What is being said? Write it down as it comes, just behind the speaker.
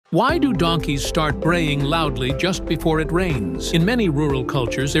Why do donkeys start braying loudly just before it rains? In many rural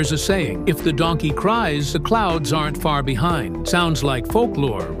cultures, there's a saying, if the donkey cries, the clouds aren't far behind. Sounds like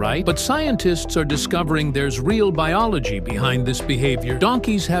folklore, right? But scientists are discovering there's real biology behind this behavior.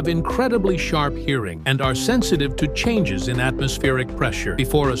 Donkeys have incredibly sharp hearing and are sensitive to changes in atmospheric pressure.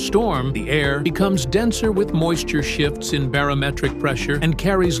 Before a storm, the air becomes denser with moisture shifts in barometric pressure and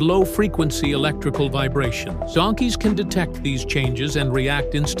carries low-frequency electrical vibrations. Donkeys can detect these changes and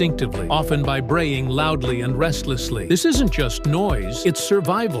react instinctively, often by braying loudly and restlessly. This isn't just noise, it's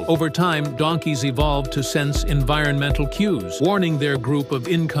survival. Over time, donkeys evolved to sense environmental cues, warning their group of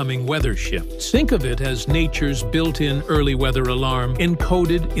incoming weather shifts. Think of it as nature's built-in early weather alarm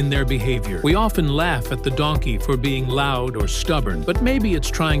encoded in their behavior. We often laugh at the donkey for being loud or stubborn, but maybe it's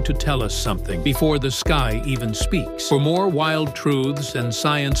trying to tell us something before the sky even speaks. For more wild truths and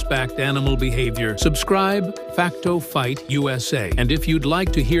science-backed animal behavior, subscribe Facto Fight USA. And if you'd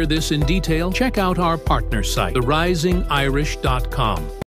like to hear this in detail, check out our partner site, therisingirish.com.